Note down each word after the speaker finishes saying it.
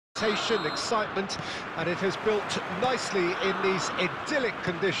expectation, excitement, and it has built nicely in these idyllic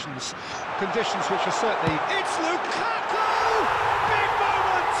conditions. Conditions which are certainly... It's Lukaku! Big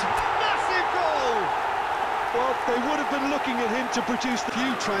moment! Massive goal! Well, they would have been looking at him to produce the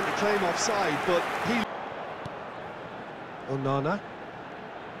few trying to claim offside, but he... Onana.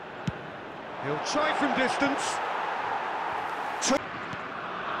 He'll try from distance.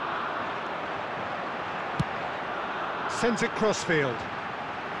 Sends it crossfield.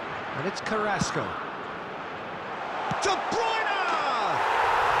 And it's Carrasco. De Bruyne!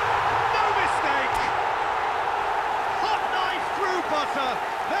 No mistake! Hot knife through butter.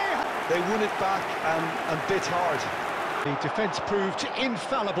 They won it back and bit hard. The defence proved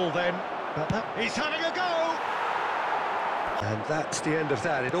infallible then. But he's having a go! And that's the end of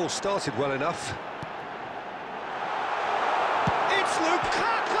that. It all started well enough. It's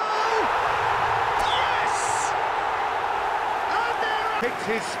Lukaku! Yes! And there picked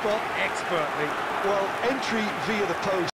his spot expertly. Well, entry via the post.